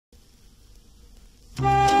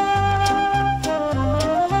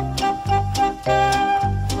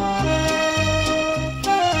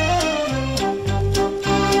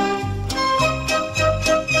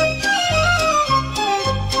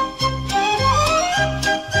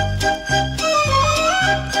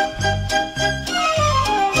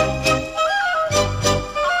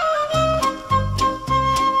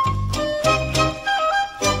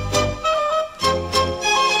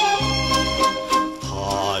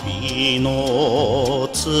びの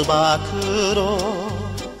つば九郎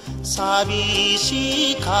寂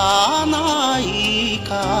しかない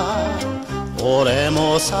か、俺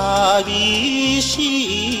も寂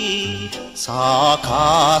しいサー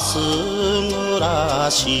カス暮ら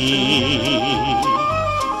し。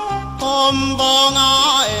とんぼ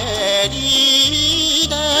が襟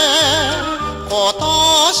で今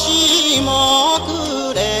年もく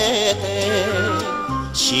れて、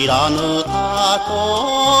知らぬ他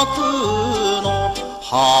国の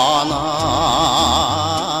花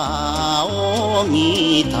を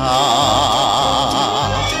見た。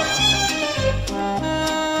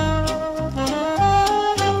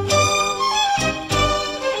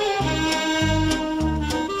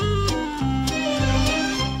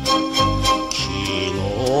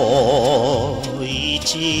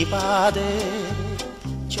市場で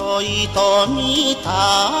ちょいと見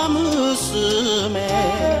た娘、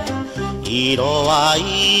色は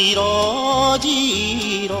色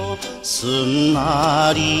白すん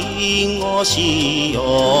なり腰よ。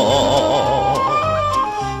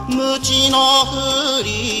無知のふ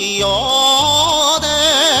りようで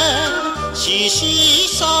獅子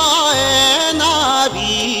さえな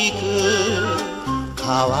びく、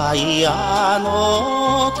かわいいあ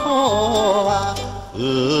の子は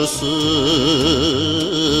薄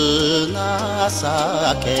情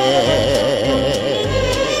け。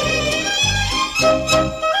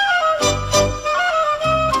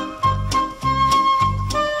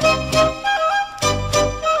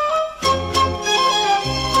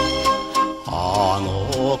あの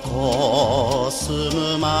子住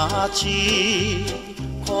む町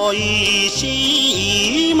恋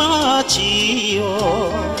しい町よ、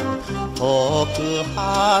遠く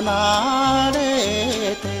離れ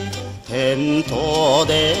てテント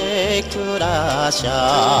で暮らしゃ。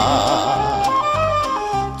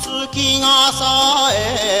月がさ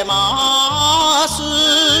えます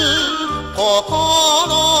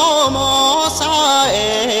心もさ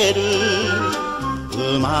える、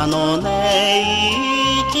馬の音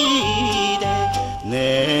息で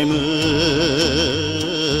眠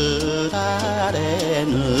られぬ。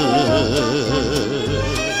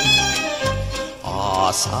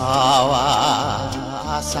朝は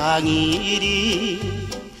朝霧、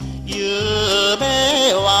ゆべ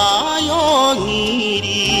は夜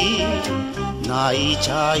霧、泣い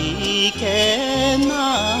ちゃいけな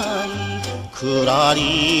い暗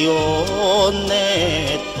りを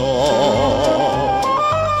ねっと、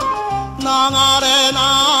流れ流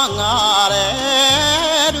れ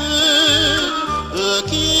る浮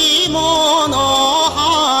物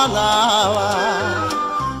花は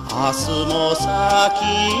明日も咲き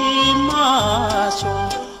ましょう、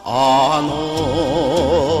あの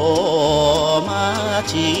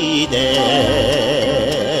町で。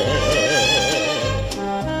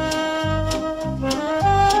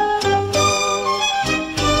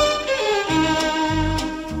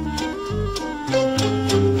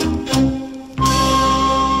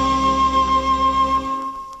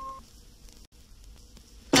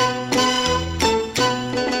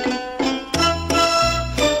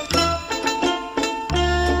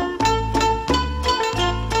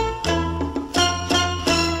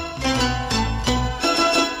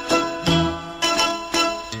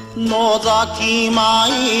野崎参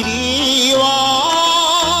りは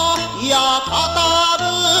屋形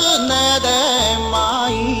船で参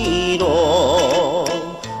ろ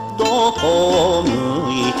う、どこを向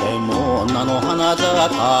いても菜の花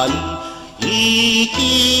盛り、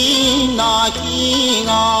粋な日が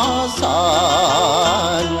さ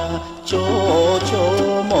やちょうちょ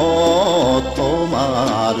も止ま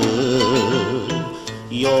る、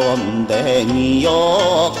呼んでみよ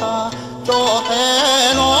うか土手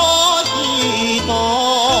の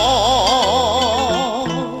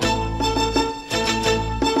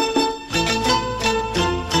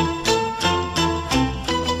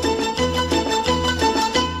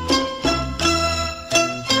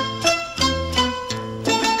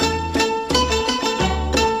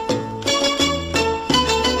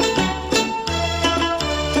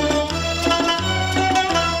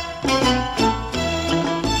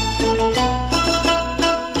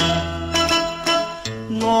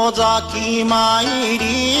野崎参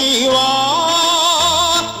りは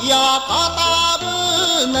屋形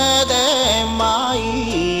船で参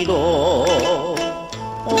ろ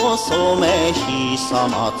う、遅め久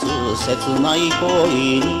松切ない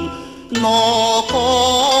恋に残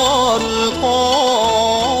る小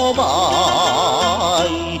判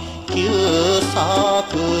旧作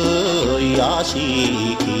屋敷、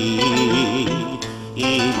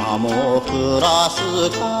今も降らす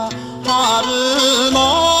か春の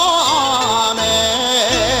雨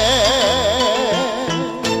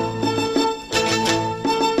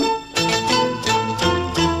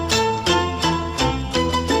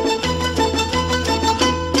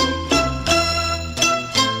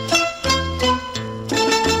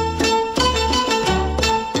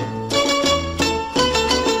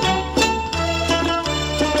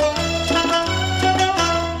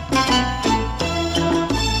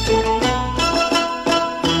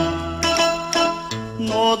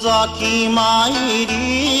参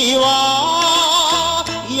りは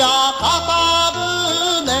屋形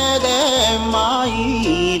船で参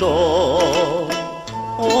ろ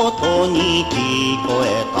う。音に聞こえ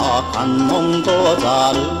た観音ござ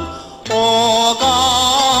る。お願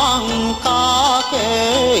かけ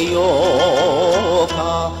ようか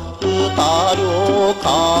歌両か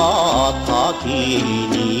たき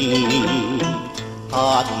に滝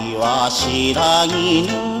は白絹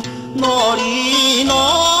のりの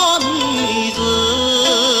水。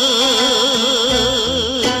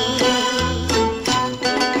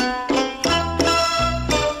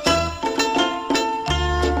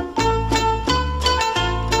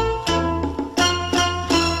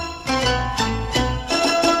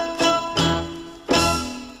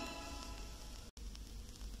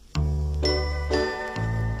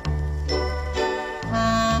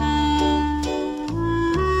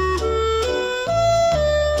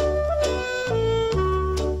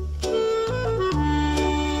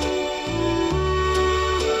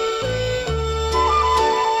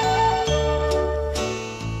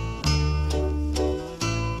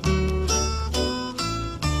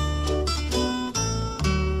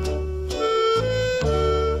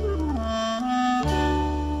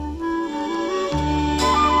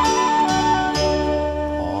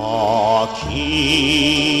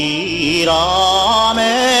諦め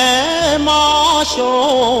まし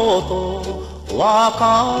ょうと別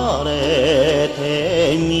れて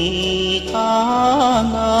みた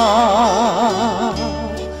が、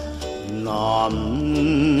なん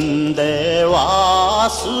で忘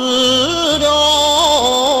ら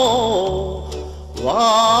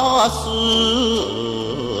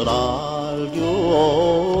りょ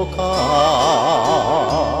うか。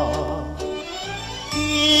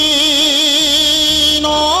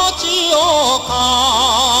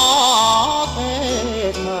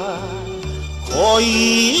恋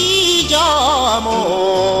じゃも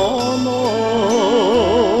の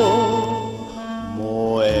燃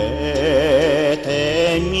えて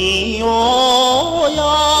みようや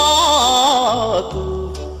く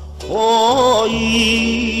恋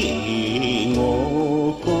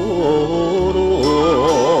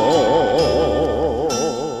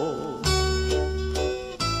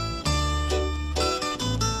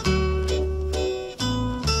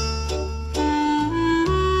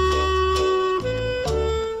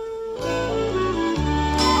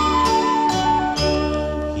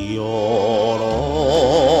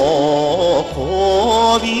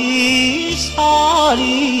去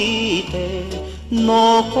りて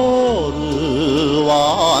残る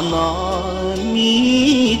は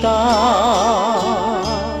涙。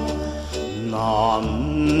な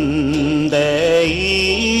んで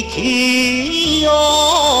生きよ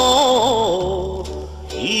う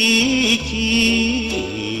生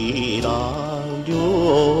きらりょ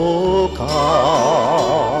うか。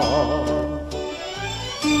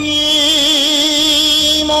に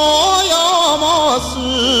もやます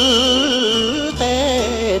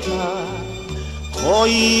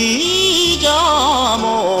恋じゃも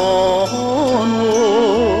の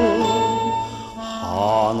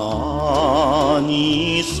花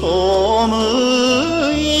に背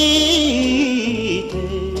いて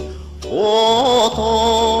男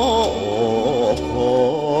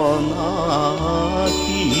泣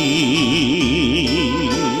き。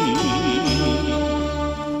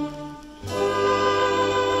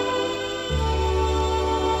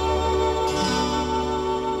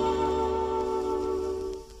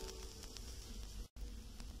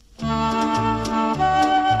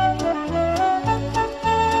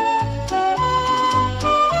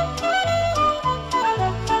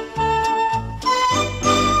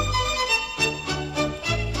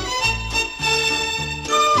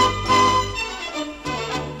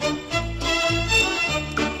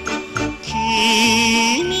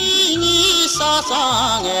捧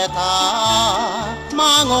げた真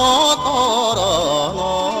心の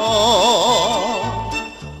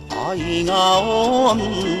愛が女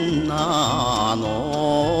の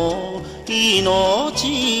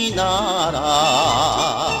命なら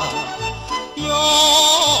弱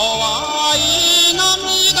い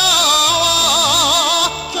涙は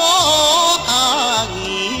今日限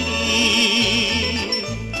り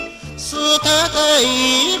捨てて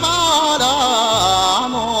茨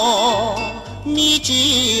の道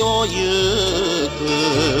を行く。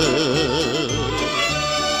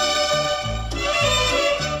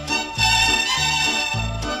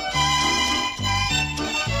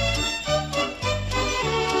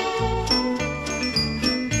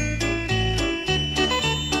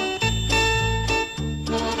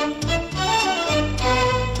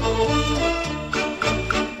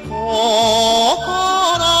心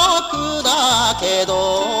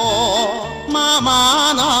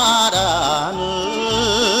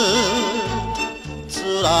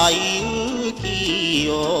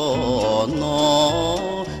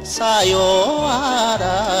さよ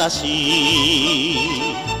嵐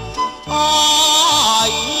愛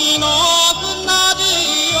の船地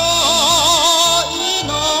を祈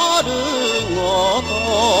るごと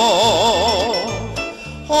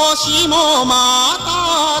星も瞬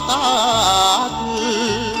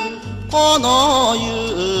くこの夕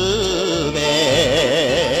べ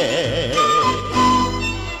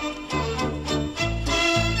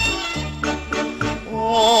思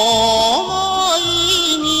い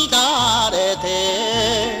乱れて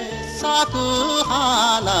咲く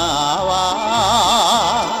花は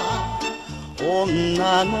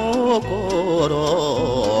女の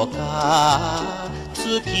頃か月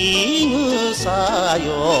草よ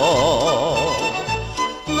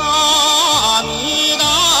涙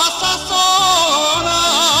さそうな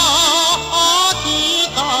秋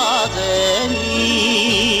風に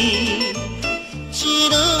散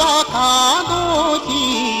る赤の日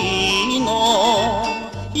の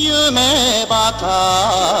夢ば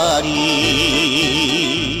かり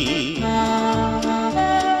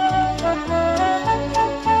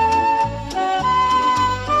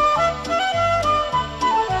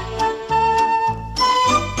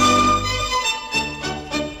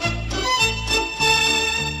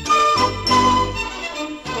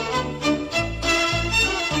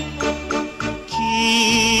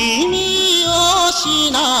君を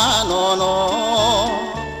信濃の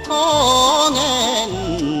高原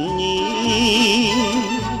に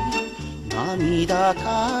涙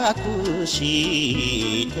隠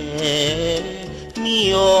して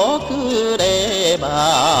見送れ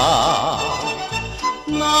ば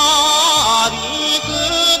なびく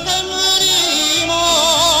煙も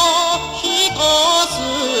一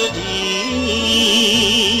筋に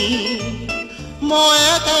燃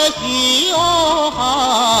えて火を吐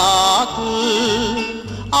く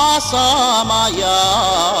浅間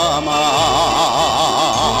山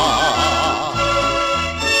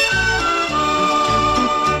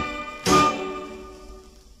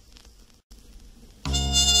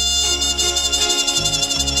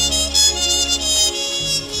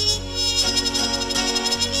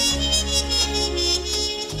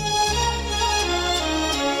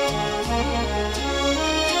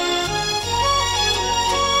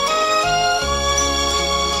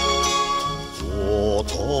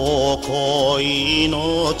男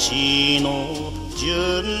命の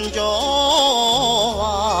純情は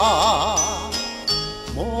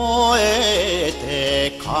燃え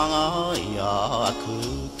て輝く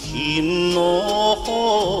金の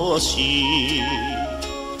星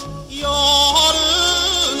夜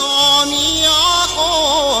の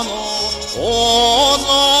都の大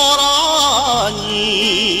空に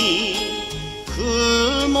曇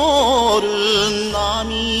る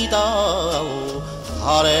涙を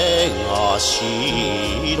誰が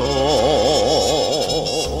しろ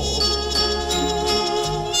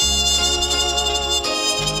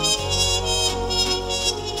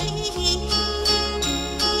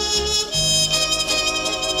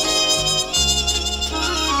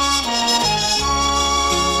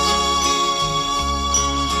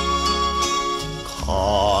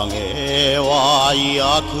影は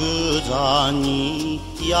ヤクザに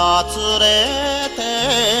やつれて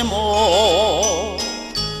も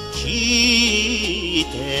聞い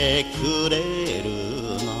てくれる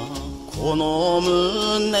なこの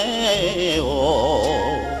胸を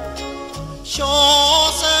所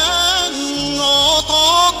詮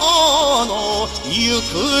男の行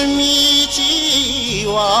く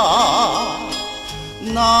道は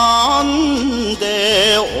なん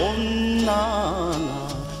で女が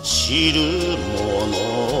知るもの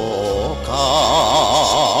か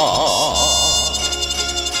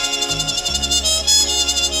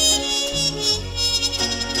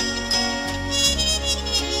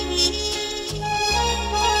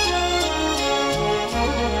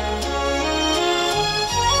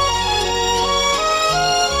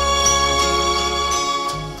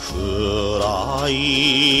暗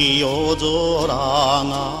い夜空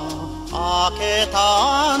が明けた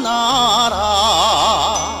なら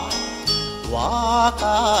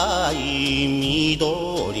若い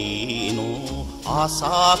緑の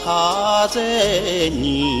朝風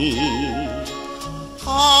に金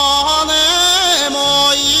も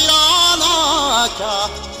いらなきゃ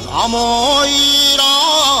名もいら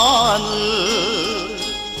ぬ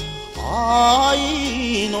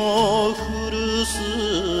愛の古巣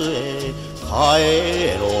へ帰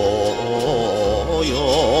ろうよ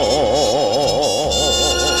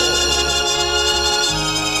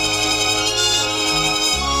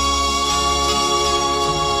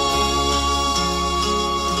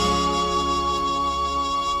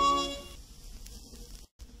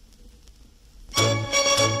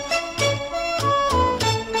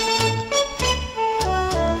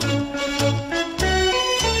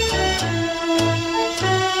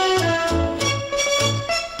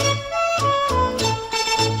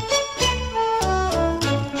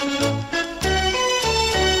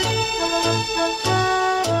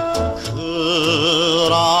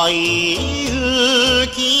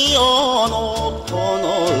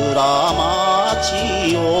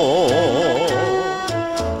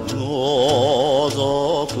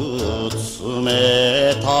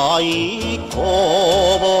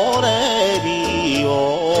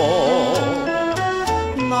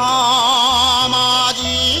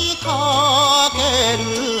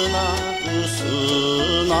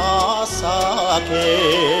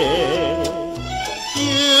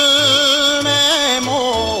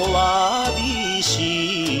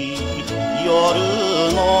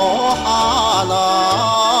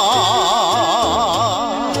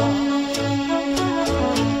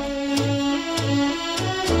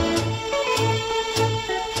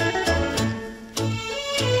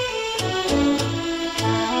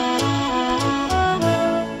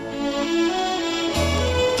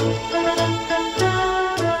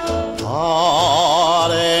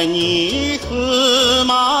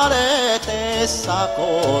こ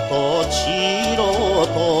とちろ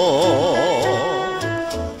と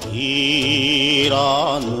い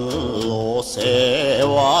らぬお世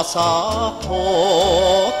話さ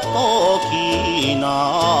ほっときな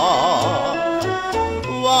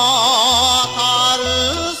渡る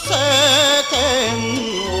世間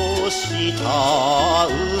をしたう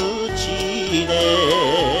ちで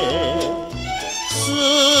す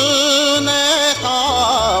ねた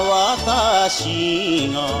私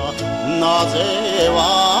がなぜ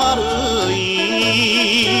悪い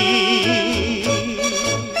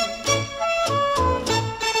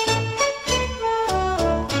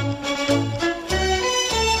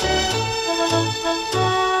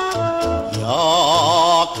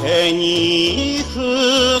やけにふ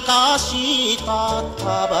かしたタ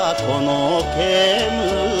バコの煙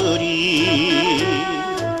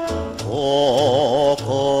心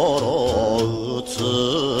うつ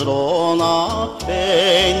ろな紅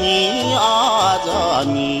あざ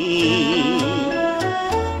み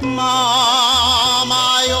まま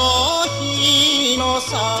よ日の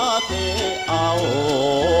さてあお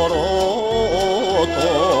ろうと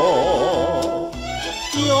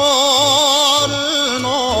夜の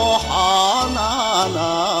花な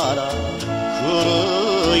ら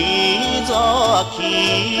古い咲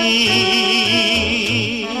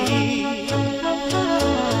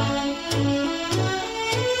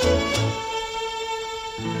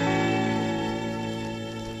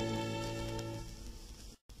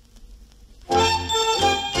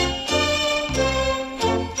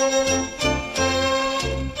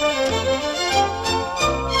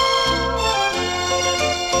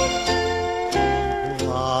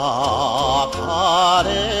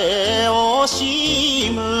惜し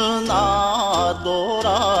むなど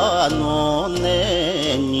らの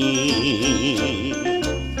根に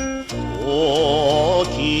大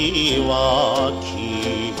きは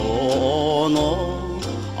希望の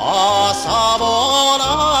朝ぼ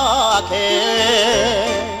らけ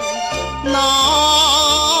泣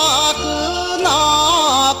く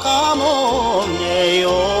仲もめよ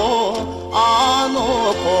あの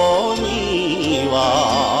子には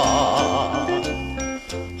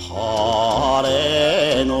晴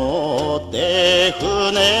れの出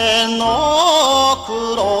船の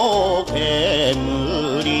黒煙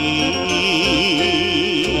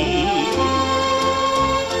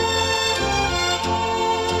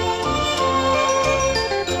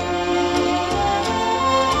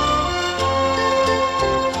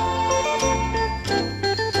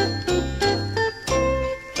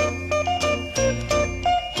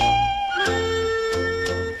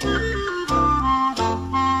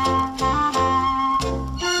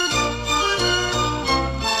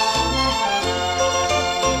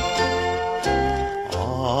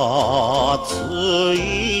熱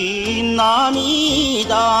い涙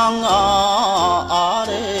があ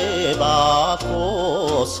れば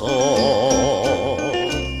こそ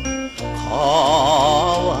か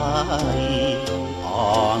わいい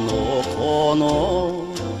あの子の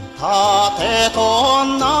盾と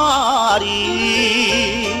なり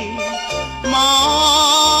守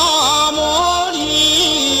り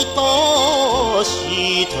と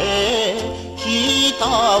してきた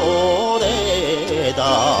俺だ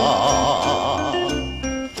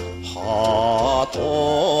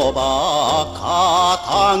鳩場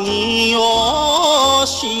肩着を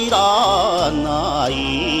知らな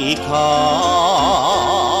いか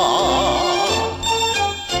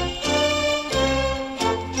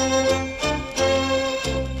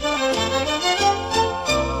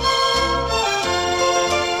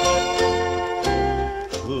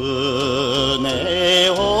船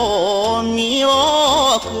を見送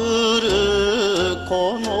る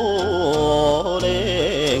この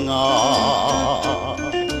俺が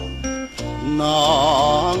流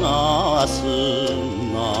す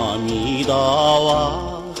涙は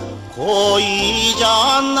恋じ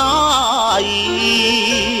ゃない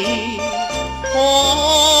ほ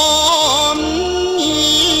ん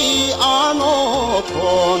にあの子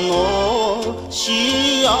の幸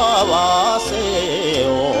せを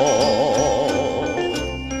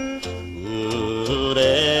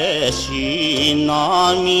嬉しい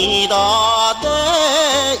涙